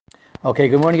Okay,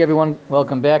 good morning, everyone.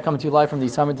 Welcome back. Coming to you live from the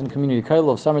Somerton Community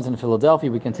College of Somerton,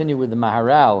 Philadelphia. We continue with the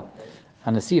Maharal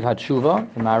on the Sif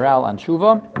HaTeshuva, the Maharal on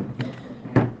Teshuva.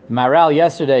 Maharal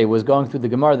yesterday was going through the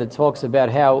Gemara that talks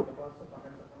about how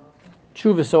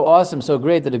Teshuva is so awesome, so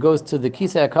great, that it goes to the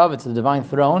Kisei HaKavod, to the divine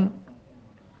throne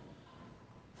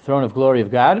of glory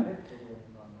of God.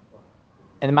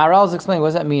 And the Maharal is explaining, what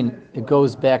does that mean? It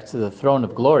goes back to the throne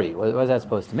of glory. What is that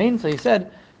supposed to mean? So he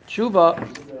said,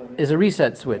 Teshuva is a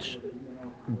reset switch.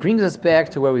 It brings us back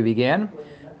to where we began.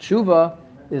 Teshuva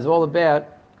is all about,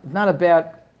 not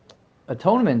about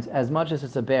atonement as much as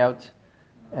it's about,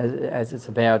 as it's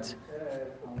about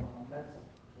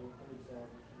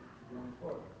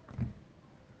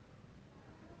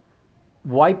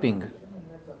wiping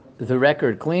the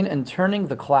record clean and turning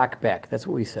the clock back. That's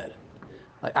what we said.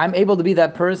 Like, I'm able to be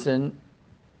that person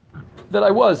that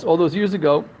I was all those years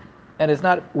ago, and it's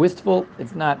not wistful,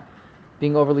 it's not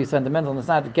being overly sentimental, and it's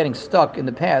not getting stuck in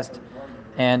the past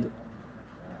and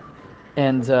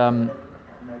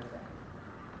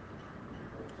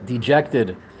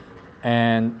dejected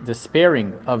and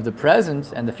despairing of the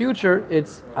present and the future.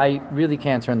 It's, I really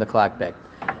can't turn the clock back.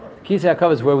 Kisei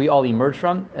HaKavod is where we all emerge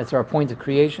from. That's our point of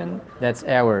creation. That's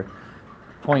our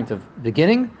point of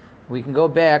beginning. We can go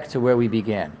back to where we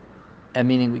began. And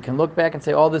meaning we can look back and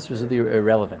say, all this was really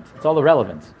irrelevant. It's all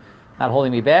irrelevant. Not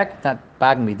holding me back, not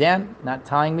bogging me down, not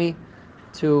tying me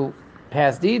to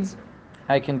past deeds.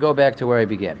 I can go back to where I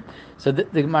began. So the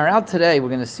Maharal today, we're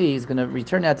going to see, is going to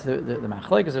return now to the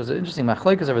Machlekes. There's an interesting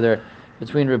Machlekes over there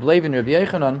between Reb Levi and Reb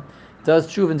Yechanan. Does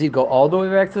Teshuva indeed go all the way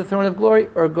back to the throne of glory,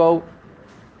 or go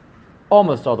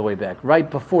almost all the way back, right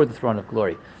before the throne of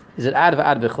glory? Is it ad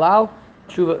bichlal?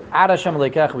 Teshuva ad Hashem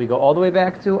Elokecha, we go all the way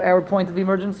back to our point of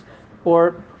emergence,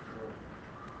 or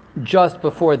just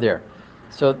before there?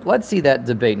 So let's see that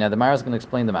debate. Now the Maharal is going to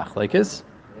explain the Machlekes.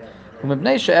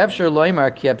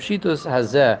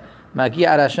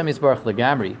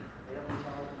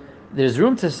 There's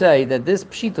room to say that this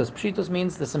pshitos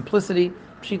means the simplicity,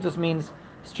 pshitos means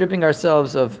stripping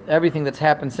ourselves of everything that's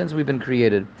happened since we've been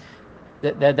created.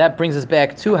 That brings us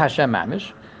back to Hashem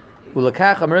Mamish. Rabbi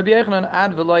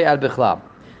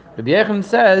Yechanan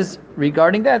says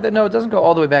regarding that no, it doesn't go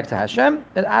all the way back to Hashem.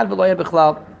 That ad v'lo ad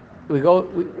bichlal, we go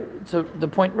to the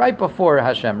point right before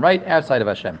Hashem, right outside of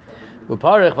Hashem. Didn't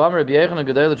Rabbi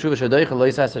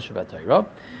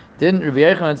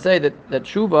Yechanan say that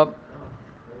Teshuva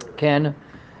can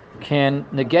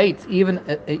negate even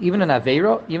an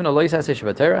aveiro, even a lois haseh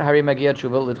shvatayra? Hari magia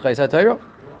Teshuva l'tchais hatayra.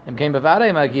 Im came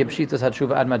bavadei magia pshitas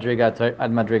hatshuva ad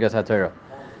madrigas hatayra.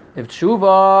 If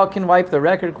Teshuva can wipe the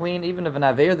record clean, even of an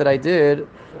aveir that I did,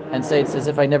 and say it's as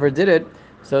if I never did it,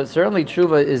 so certainly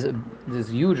Teshuva is this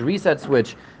huge reset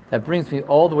switch that brings me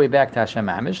all the way back to Hashem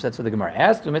Amish. That's what the Gemara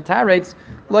asks.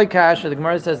 Like Kasha, the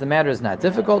Gemara says the matter is not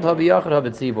difficult. It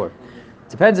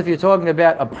depends if you're talking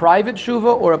about a private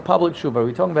Teshuva or a public Teshuva. Are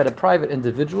we talking about a private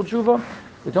individual Teshuva?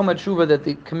 We're talking about Teshuva that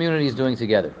the community is doing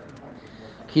together.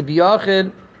 Ki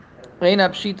biyachid eina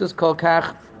pshitus kol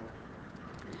kach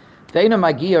deina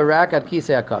magia rak ad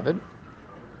kisei hakavod.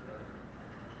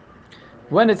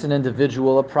 When it's an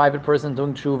individual, a private person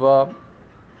doing Teshuva,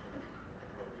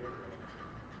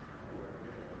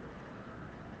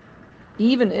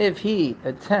 even if he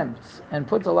attempts and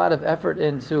puts a lot of effort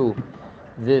into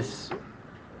this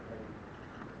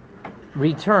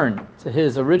return to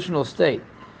his original state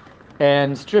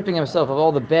and stripping himself of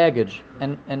all the baggage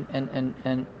and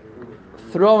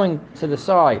throwing to the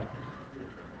side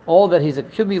all that he's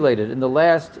accumulated in the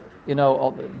last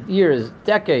years,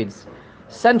 decades,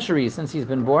 centuries since he's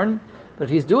been born. But if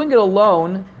he's doing it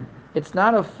alone, it's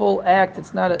not a full act,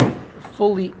 it's not a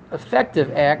fully effective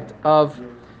act of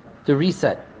the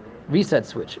reset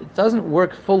switch. It doesn't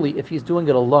work fully if he's doing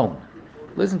it alone.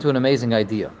 Listen to an amazing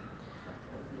idea.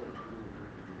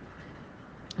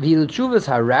 V'ilchuvas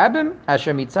harabim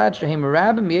asher mitzad shehem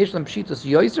harabim yesh lam pshitos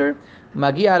yoser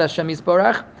magi ad Hashem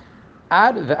yisborach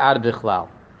ad ve'ad bichlal.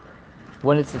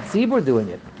 When it's the tzibur doing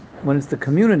it, when it's the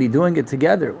community doing it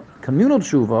together, communal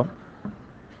teshuva,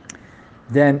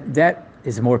 then that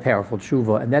is a more powerful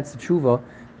teshuva, and that's the teshuva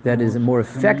that is a more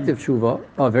effective teshuva.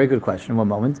 Oh, very good question. One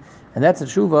moment. And that's a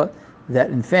teshuva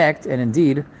that, in fact, and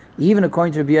indeed, even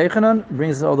according to Rabbi Yechanan,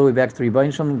 brings us all the way back to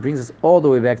Rebbeinu Shalom, brings us all the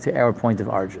way back to our point of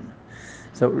origin.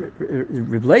 So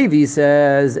Reb Levi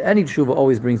says any teshuva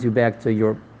always brings you back to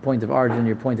your point of origin,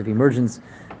 your point of emergence,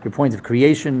 your point of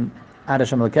creation. Ad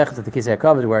Hashem Elokecha, to the Kisei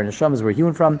HaKavod, where Neshama is, we're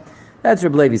hewn from. That's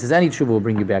Reb Levi. He says any teshuva will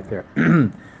bring you back there.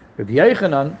 Rabbi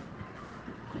Yechanan,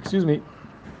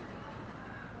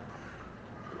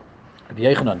 Rabbi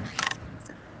Yechanan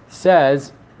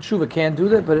says teshuva can't do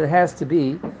that, but it has to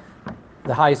be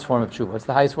the highest form of tshuva. What's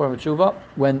the highest form of tshuva?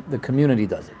 When the community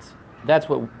does it. That's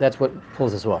what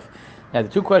pulls us off. Now the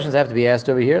two questions have to be asked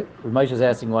over here. Moshe is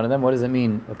asking one of them. What does it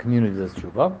mean a community does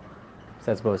tshuva? What's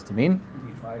that supposed to mean?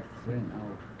 If I sin,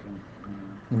 how can...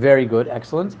 Very good,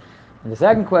 excellent. And the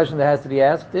second question that has to be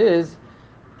asked is,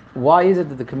 why is it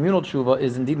that the communal tshuva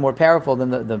is indeed more powerful than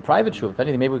the private tshuva? If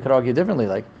anything, maybe we could argue differently.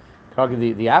 Like, we could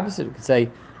argue the opposite. We could say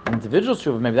an individual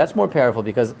tshuva, maybe that's more powerful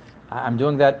because I'm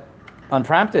doing that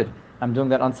unprompted. I'm doing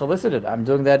that unsolicited. I'm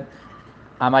doing that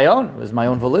on my own. It was my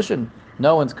own volition.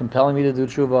 No one's compelling me to do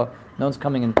tshuva. No one's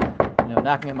coming and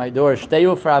knocking at my door.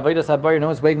 No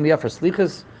one's waking me up for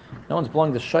slichas. No one's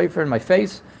blowing the shofar in my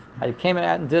face. I came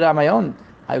out and did it on my own.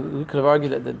 We could have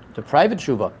argued that the private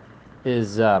tshuva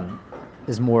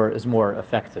is more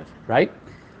effective, right?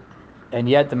 And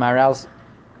yet the Maharal's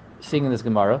seeing in this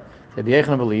Gemara that the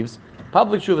Yechanan believes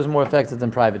public tshuva is more effective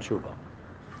than private tshuva.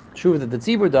 Tshuva that the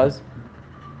tzibur does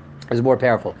is more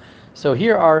powerful. So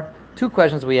here are two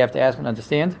questions we have to ask and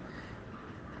understand.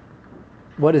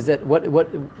 What is that?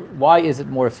 Why is it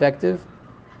more effective?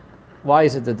 Why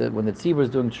is it that when the tzibur is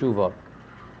doing tshuva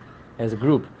as a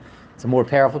group, it's a more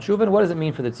powerful tshuva? And what does it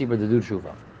mean for the tzibur to do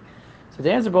tshuva? So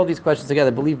to answer both these questions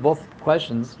together, I believe both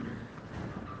questions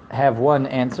have one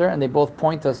answer, and they both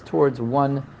point us towards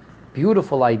one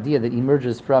beautiful idea that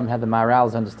emerges from how the Maharal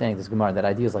is understanding this Gemara. That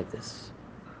idea is like this.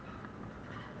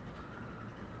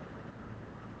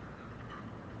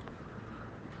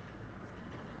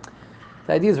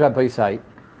 The idea is Rabbi Yisai.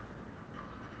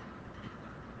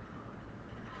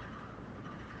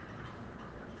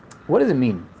 What does it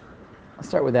mean? I'll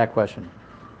start with that question.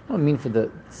 What does it mean for the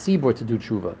tzibur to do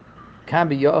tshuva?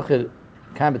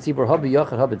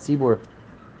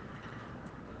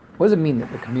 What does it mean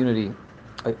that the community,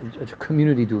 a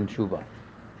community doing tshuva?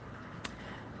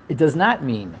 It does not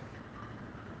mean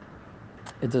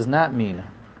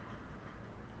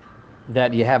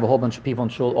that you have a whole bunch of people in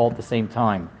shul all at the same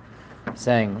time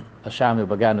saying Hashamnu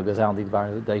Baganu Gazal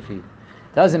Didbar Daifi.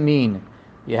 Doesn't mean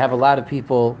you have a lot of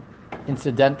people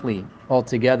incidentally all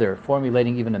together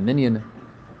formulating even a minyan,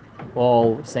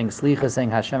 all saying Slicha, saying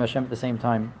Hashem at the same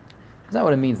time. That's not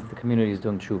what it means that the community is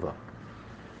doing tshuva.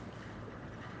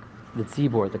 The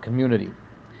tzibur, the community.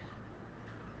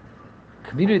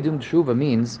 Community doing tshuva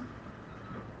means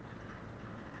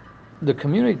the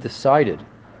community decided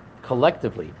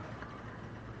collectively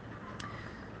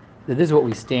that this is what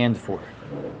we stand for.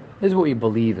 This is what we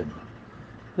believe in.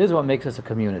 This is what makes us a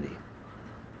community.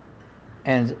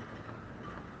 And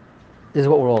this is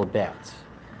what we're all about,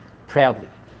 proudly.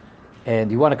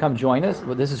 And you want to come join us?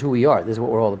 Well, this is who we are. This is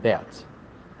what we're all about.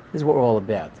 This is what we're all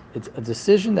about. It's a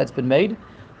decision that's been made.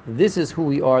 This is who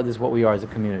we are. This is what we are as a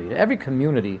community. Every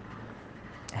community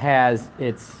has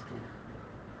its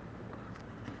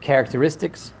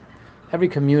characteristics. Every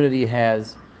community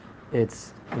has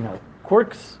its,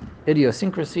 quirks,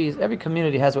 idiosyncrasies. Every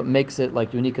community has what makes it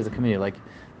like unique as a community. Like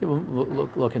people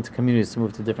look into communities to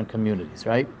move to different communities,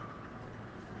 right?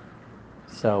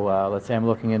 So let's say I'm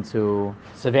looking into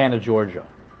Savannah, Georgia.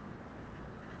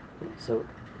 So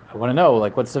I want to know,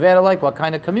 what's Savannah like? What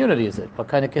kind of community is it? What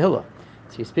kind of kahila?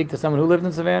 So you speak to someone who lived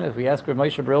in Savannah. If we ask Rav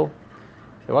Moshe Brill,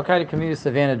 say, what kind of community is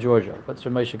Savannah, Georgia? What's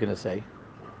Rav Moshe going to say?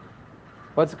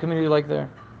 What's the community like there?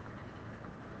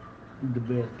 The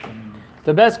best community.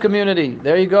 The best community.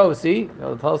 There you go. See?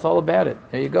 It'll tell us all about it.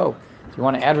 There you go. So you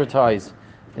want to advertise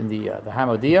in the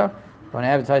Hamodia, you want to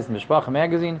advertise in the Mishpacha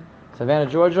magazine, Savannah,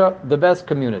 Georgia, the best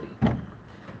community.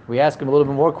 We ask him a little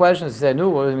bit more questions. He said, "No,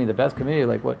 what do you mean the best community?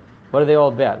 Like what are they all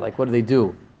about? Like what do they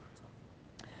do?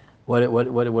 What do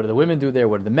the women do there?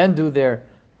 What do the men do there?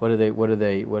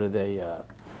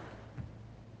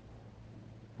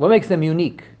 What makes them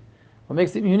unique? What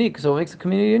makes them unique? So what makes the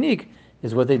community unique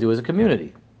is what they do as a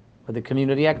community, what the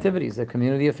community activities, the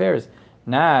community affairs,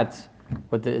 not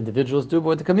what the individuals do, but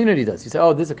what the community does. You say,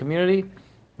 oh, this is a community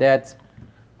that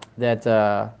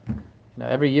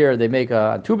every year they make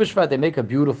on Tu B'Shvat, they make a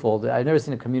beautiful, I've never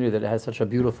seen a community that has such a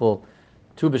beautiful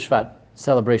Tu B'Shvat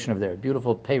celebration of theirs,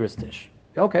 beautiful Peiros dish.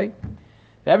 Okay.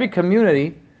 Every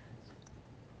community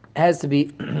has to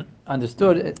be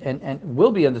understood and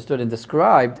will be understood and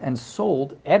described and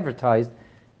sold, advertised,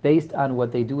 based on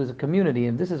what they do as a community.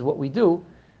 And this is what we do,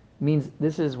 means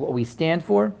this is what we stand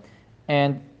for,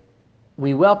 and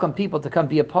we welcome people to come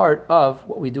be a part of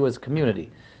what we do as a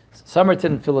community.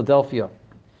 Somerton, Philadelphia.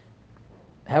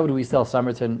 How do we sell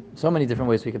Somerton? So many different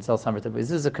ways we can sell Somerton.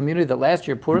 This is a community that last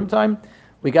year, Purim time,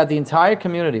 we got the entire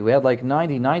community. We had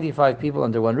 95 people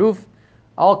under one roof,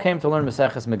 all came to learn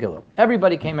Maseches Megillah.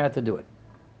 Everybody came out to do it.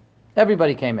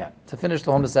 Everybody came out to finish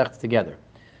the whole Masech together.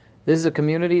 This is a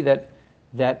community that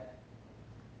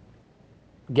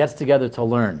gets together to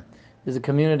learn. This is a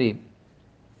community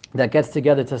that gets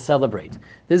together to celebrate.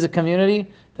 This is a community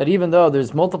that, even though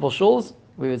there's multiple shuls,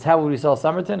 it's how would we sell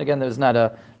Somerton? Again, there's not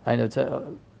a, I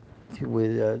know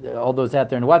with all those out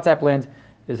there in WhatsApp land,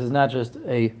 this is not just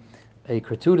a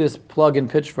gratuitous plug and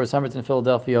pitch for Somerton,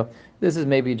 Philadelphia. This is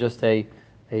maybe just a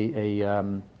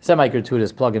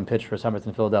semi-gratuitous plug and pitch for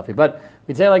Somerton, Philadelphia. But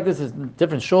we'd say like this is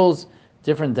different shuls,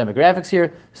 different demographics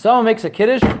here. Someone makes a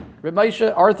kiddush, Reb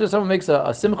Moshe, Arthur, someone makes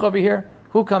a simcha over here.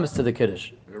 Who comes to the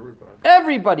kiddush?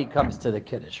 Everybody comes to the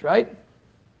kiddush, right?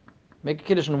 Make a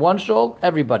kiddush in one shul,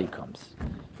 everybody comes.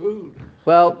 Food.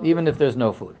 Well, even if there's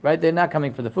no food, right? They're not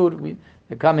coming for the food.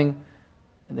 They're coming,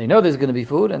 and they know there's going to be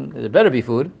food, and there better be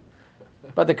food,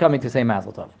 but they're coming to say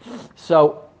Mazel Tov.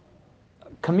 So,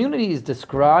 community is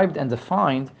described and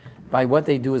defined by what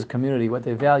they do as a community, what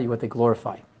they value, what they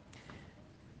glorify.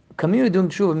 Community doing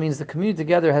tshuva means the community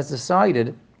together has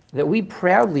decided that we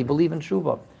proudly believe in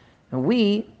tshuva, and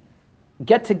we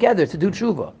get together to do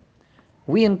tshuva.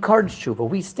 We encourage tshuva.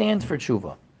 We stand for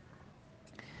tshuva.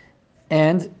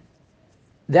 And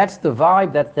that's the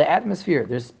vibe, that's the atmosphere.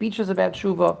 There's speeches about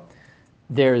tshuva.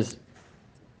 There's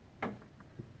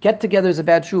get-togethers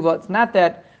about tshuva. It's not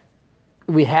that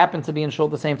we happen to be in shul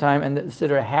at the same time and the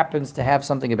siddur happens to have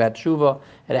something about tshuva.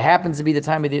 It happens to be the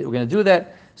time of the year we're going to do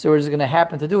that, so we're just going to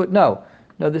happen to do it. No,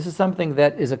 this is something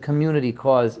that is a community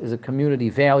cause, is a community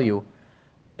value.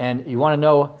 And you want to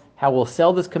know how we'll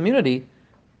sell this community,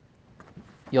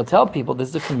 you'll tell people this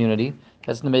is a community,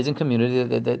 that's an amazing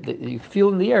community that you feel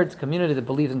in the air. It's a community that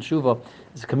believes in tshuva.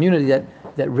 It's a community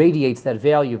that radiates that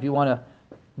value. If you want to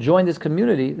join this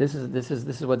community, this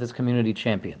is what this community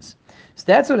champions. So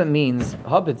that's what it means.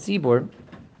 Hub at Tzibor,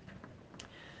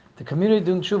 the community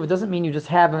doing tshuva doesn't mean you just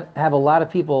have a lot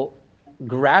of people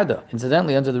grada,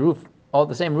 incidentally, under the roof, all at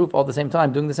the same roof, all at the same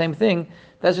time, doing the same thing.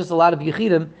 That's just a lot of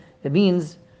yichidim. It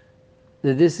means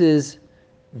that this is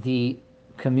the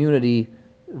community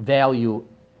value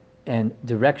and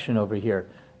direction over here.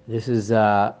 This is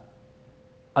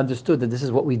understood that this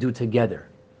is what we do together.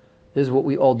 This is what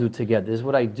we all do together. This is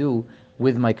what I do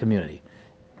with my community.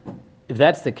 If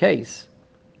that's the case,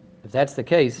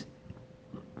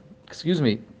 excuse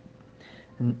me,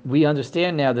 we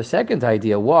understand now the second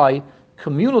idea, why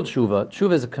communal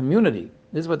tshuva is a community.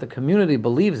 This is what the community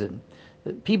believes in.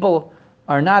 That people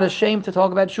are not ashamed to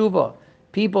talk about tshuva.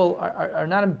 People are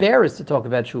not embarrassed to talk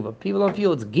about tshuva. People don't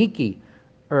feel it's geeky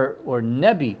or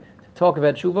nebby to talk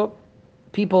about tshuva.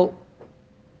 People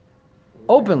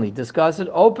openly discuss it,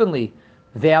 openly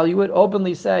value it,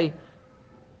 openly say,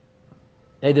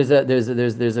 hey, there's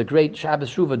a great Shabbos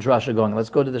Shuvah drasha going. Let's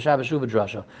go to the Shabbos Shuvah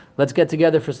drasha. Let's get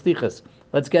together for slichas.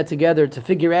 Let's get together to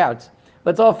figure out.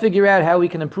 Let's all figure out how we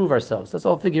can improve ourselves. Let's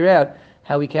all figure out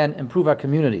how we can improve our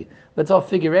community. Let's all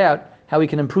figure out how we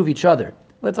can improve each other.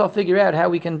 Let's all figure out how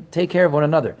we can take care of one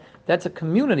another. That's a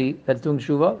community that's doing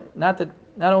Shuvah.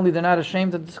 Not only they're not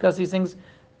ashamed to discuss these things,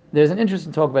 there's an interest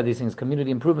in talking about these things: community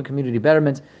improvement, community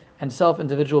betterment, and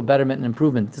self-individual betterment and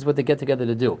improvement. This is what they get together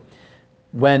to do.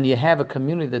 When you have a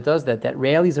community that does that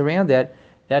rallies around that,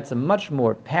 that's a much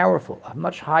more powerful, a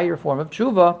much higher form of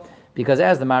tshuva, because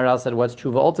as the Maharal said, what's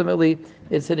tshuva? Ultimately,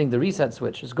 it's hitting the reset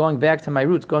switch. It's going back to my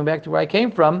roots, going back to where I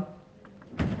came from,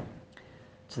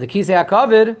 to the Kisei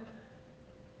HaKavod,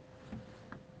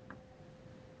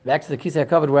 back to the Kisei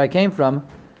HaKavod where I came from,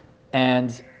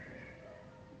 and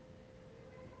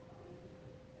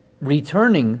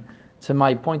returning to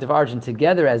my point of origin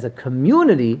together as a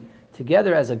community,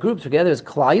 together as a group, together as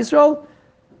Klal Yisrael,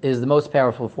 is the most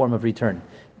powerful form of return.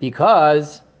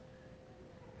 Because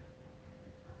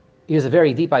here's a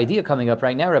very deep idea coming up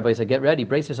right now, Rabbi. So get ready,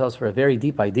 brace yourselves for a very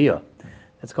deep idea.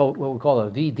 That's called what we call a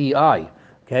VDI.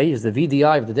 Okay, is the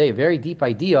VDI of the day, a very deep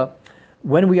idea.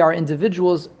 When we are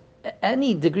individuals,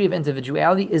 any degree of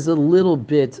individuality is a little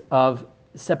bit of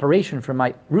separation from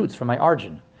my roots, from my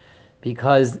origin.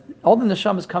 Because all the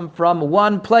neshamas come from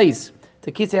one place,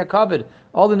 to Kisei HaKavod.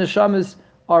 All the neshamas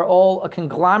are all a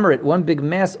conglomerate, one big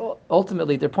mass,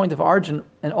 ultimately their point of origin,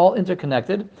 and all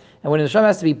interconnected. And when a neshama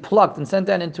has to be plucked and sent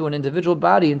down into an individual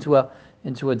body, into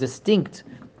a distinct,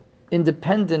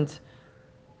 independent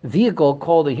vehicle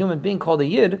called a human being, called a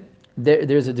yid,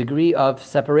 there's a degree of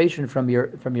separation from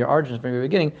your origins, from your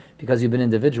beginning, because you've been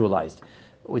individualized.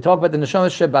 We talk about the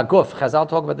neshamas shebaguf. Chazal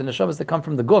talk about the neshamas that come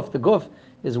from the guf. The guf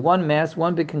is one mass,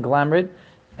 one big conglomerate,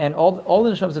 and all the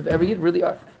neshamas of every yid really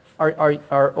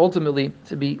are ultimately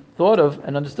to be thought of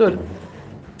and understood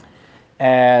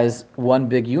as one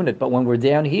big unit. But when we're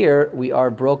down here, we are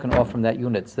broken off from that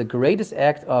unit. It's the greatest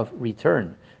act of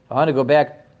return. If I want to go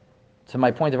back to my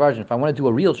point of origin, if I want to do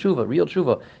a real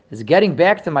tshuva is getting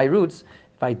back to my roots.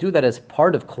 If I do that as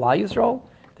part of Klal Yisrael,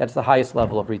 That's the highest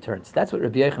level of returns. That's what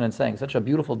Rabbi Yochanan is saying. Such a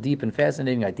beautiful, deep, and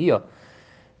fascinating idea.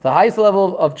 The highest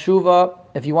level of tshuva,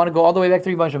 if you want to go all the way back to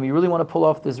Rebbe Hashem, you really want to pull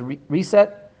off this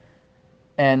reset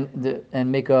and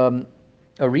make a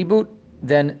reboot,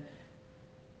 then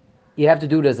you have to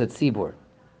do it as a tzibur.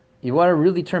 You want to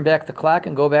really turn back the clock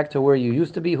and go back to where you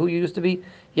used to be, who you used to be.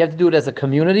 You have to do it as a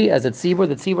community, as a tzibur.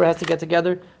 The tzibur has to get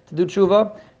together to do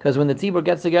tshuva, because when the tzibur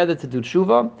gets together to do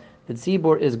tshuva, the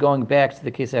tzibur is going back to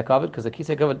the Kisei HaKavod, because the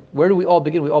Kisei HaKavod, where do we all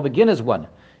begin? We all begin as one.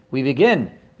 We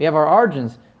have our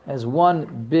origins as one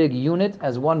big unit,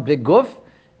 as one big guf,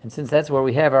 and since that's where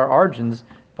we have our origins,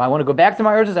 if I want to go back to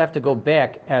my origins, I have to go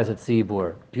back as a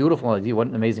tzibur. Beautiful idea, what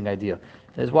an amazing idea.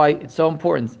 That's why it's so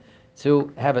important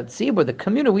to have a tzibur, the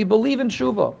community. We believe in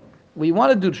tshuva. We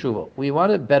want to do tshuva. We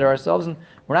want to better ourselves, and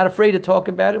we're not afraid to talk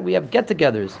about it. We have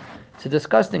get-togethers to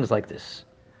discuss things like this.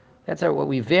 That's what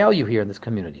we value here in this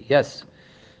community. Yes.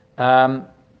 What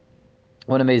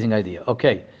an amazing idea.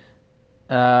 Okay.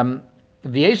 Says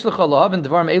the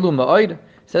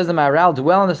Maharal,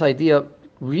 dwell on this idea,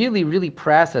 really, really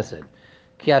process it.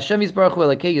 Ki Hashem Yisbarach Hu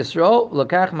Elokei Yisrael,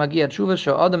 lokach magia tshuva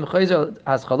she'adam chayzer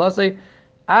haschalase,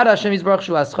 ad Hashem Yisbarach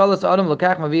Shu haschalas adam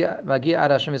lokach magia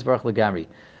ad Hashem Yisbarach legamri.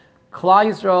 Klal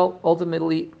Yisrael,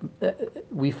 ultimately,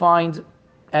 we find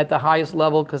at the highest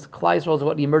level, because Klal Yisrael is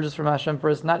what emerges from Hashem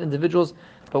first, not individuals,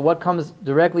 but what comes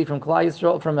directly from Klal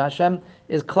Yisrael, from Hashem,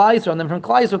 is Klal Yisrael, and then from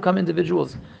Klal Yisrael come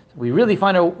individuals. So we really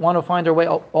want to find our way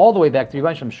all the way back to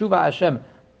Hashem. Shuva Hashem,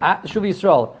 Shuva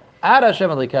Yisrael, Ad Hashem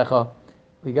Elikecha.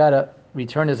 We got to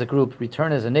return as a group,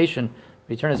 return as a nation,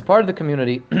 return as part of the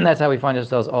community. That's how we find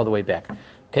ourselves all the way back.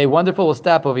 Okay, wonderful. We'll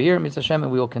stop over here, Mitzvah Hashem,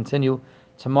 and we will continue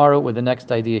tomorrow with the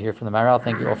next idea here from the Maharal.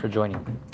 Thank you all for joining.